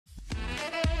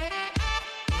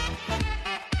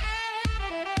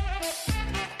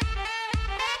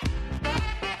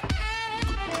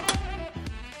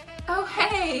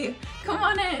Come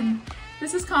on in.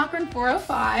 This is Cochran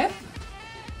 405.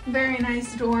 Very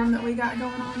nice dorm that we got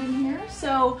going on in here.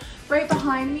 So right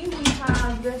behind me, we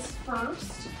have this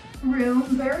first room,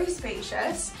 very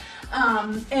spacious.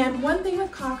 And one thing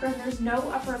with Cochran, there's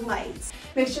no upper lights.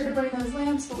 Make sure to bring those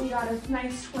lamps, but we got a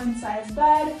nice twin size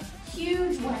bed,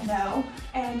 huge window,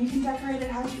 and you can decorate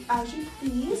it as you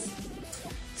please.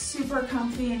 Super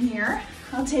comfy in here.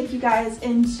 I'll take you guys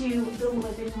into the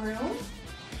living room.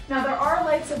 Now there are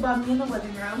lights above me in the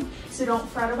living room, so don't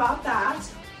fret about that.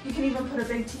 You can even put a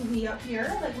big TV up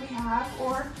here like we have,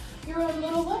 or your own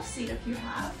little love seat if you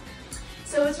have.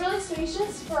 So it's really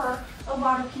spacious for a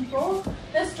lot of people.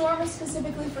 This dorm is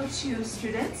specifically for 2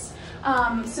 students.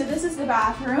 So this is the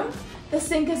bathroom. The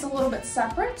sink is a little bit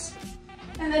separate.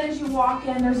 And then as you walk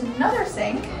in, there's another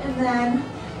sink, and then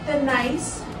the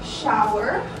nice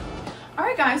shower. All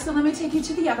right guys, so let me take you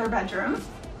to the other bedroom.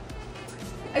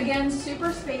 Again,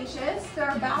 super spacious.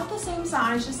 They're about the same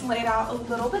size, just laid out a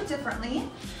little bit differently.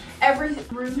 Every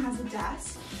room has a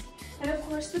desk. And of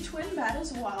course the twin bed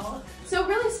as well. So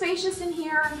really spacious in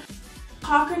here.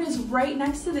 Cochran is right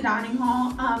next to the dining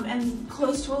hall and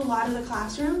close to a lot of the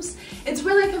classrooms. It's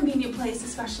really a convenient place,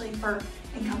 especially for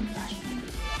incoming freshmen.